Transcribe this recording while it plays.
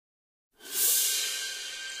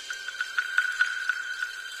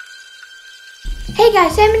Hey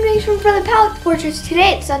guys, Sam and Mason from the Pallet Fortress.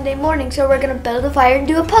 Today it's Sunday morning, so we're gonna build a fire and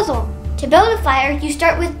do a puzzle. To build a fire, you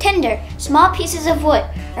start with tinder, small pieces of wood,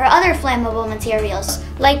 or other flammable materials,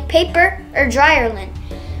 like paper or dryer lint,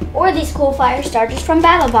 or these cool fire starters from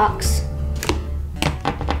BattlBox.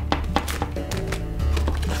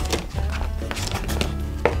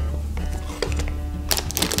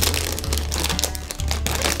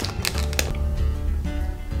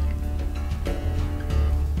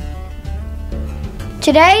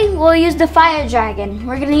 Today, we'll use the FireDragon.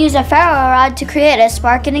 We're going to use a ferro rod to create a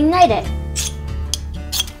spark and ignite it.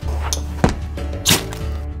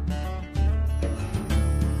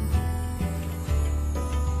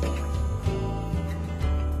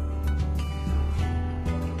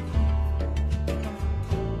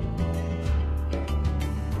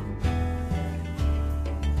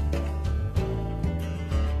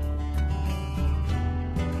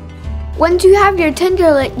 Once you have your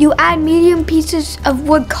tinder lit, you add medium pieces of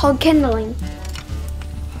wood called kindling.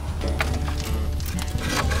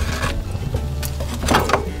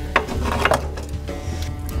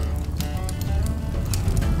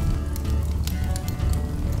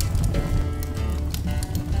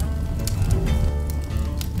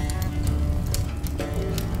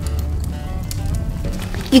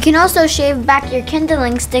 You can also shave back your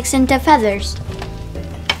kindling sticks into feathers.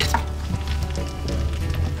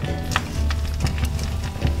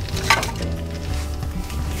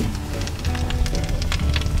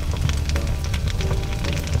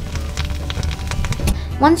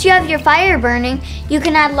 Once you have your fire burning, you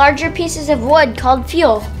can add larger pieces of wood called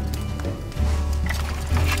fuel.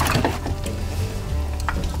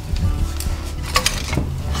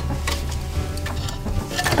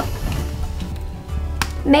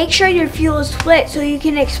 Make sure your fuel is split so you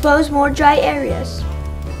can expose more dry areas.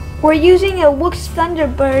 We're using a Woox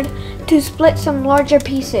Thunderbird to split some larger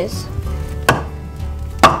pieces.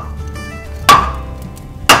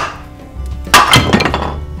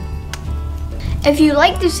 If you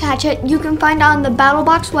like this hatchet, you can find it on the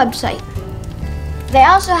BattlBox website. They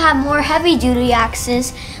also have more heavy-duty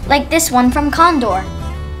axes, like this one from Condor.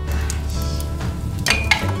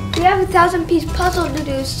 We have a 1,000-piece puzzle to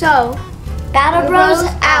do, so Battle Bros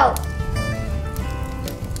out.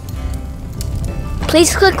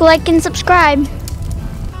 Please click like and subscribe.